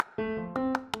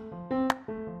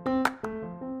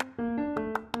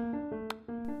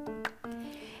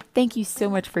Thank you so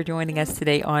much for joining us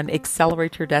today on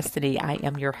Accelerate Your Destiny. I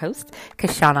am your host,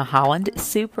 Kashana Holland.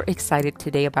 Super excited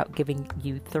today about giving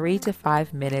you 3 to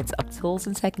 5 minutes of tools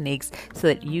and techniques so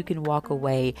that you can walk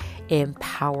away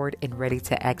empowered and ready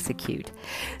to execute.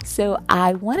 So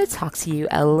I want to talk to you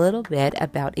a little bit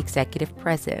about executive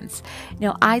presence.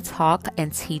 Now, I talk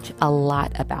and teach a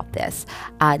lot about this,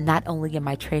 not only in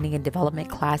my training and development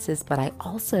classes, but I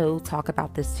also talk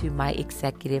about this to my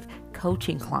executive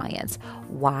coaching clients.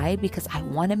 Why? Because I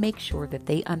want to make sure that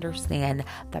they understand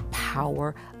the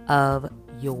power of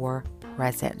your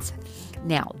presence.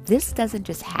 Now, this doesn't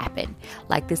just happen.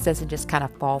 Like, this doesn't just kind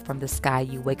of fall from the sky.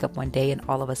 You wake up one day and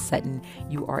all of a sudden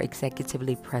you are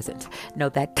executively present. No,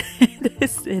 that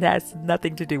it has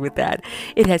nothing to do with that.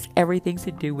 It has everything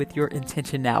to do with your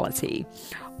intentionality.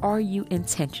 Are you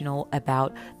intentional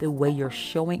about the way you're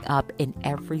showing up in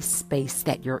every space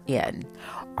that you're in?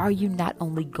 Are you not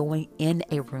only going in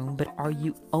a room, but are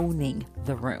you owning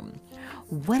the room?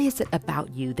 What is it about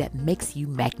you that makes you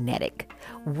magnetic?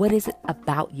 What is it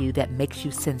about you that makes you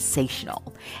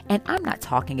sensational? And I'm not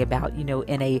talking about,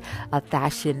 in a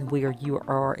fashion where you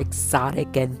are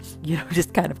exotic and,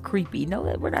 just kind of creepy. No,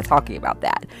 we're not talking about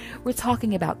that. We're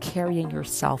talking about carrying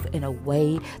yourself in a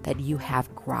way that you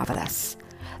have gravitas,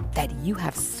 that you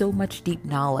have so much deep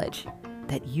knowledge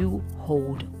that you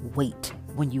hold weight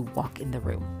when you walk in the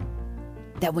room.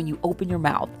 That when you open your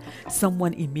mouth,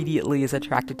 someone immediately is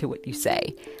attracted to what you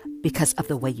say because of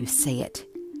the way you say it,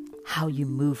 how you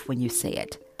move when you say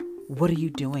it. What are you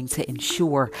doing to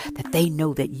ensure that they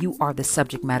know that you are the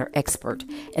subject matter expert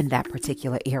in that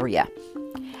particular area?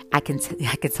 I can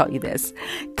tell you this,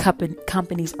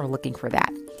 companies are looking for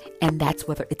that. And that's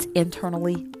whether it's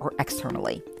internally or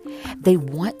externally. They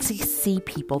want to see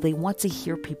people, they want to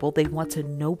hear people, they want to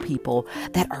know people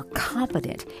that are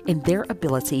confident in their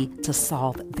ability to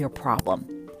solve their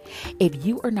problem. If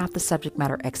you are not the subject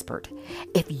matter expert,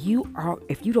 if you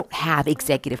don't have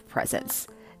executive presence,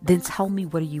 then tell me,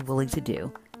 what are you willing to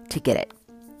do to get it?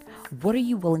 What are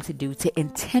you willing to do to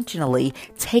intentionally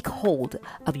take hold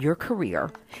of your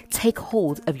career, take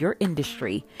hold of your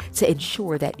industry to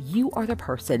ensure that you are the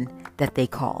person that they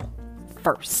call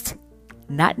first?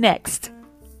 Not next,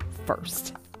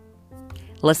 first.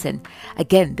 Listen,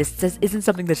 again, this isn't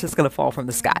something that's just going to fall from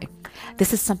the sky.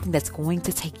 This is something that's going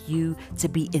to take you to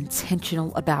be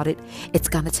intentional about it. It's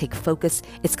going to take focus.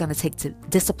 It's going to take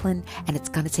discipline, and it's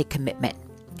going to take commitment.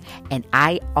 And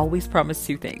I always promise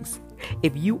 2 things.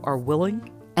 If you are willing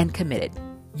and committed,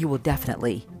 you will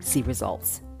definitely see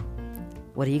results.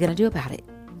 What are you going to do about it?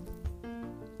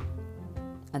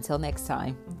 Until next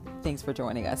time, thanks for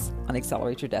joining us on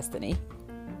Accelerate Your Destiny.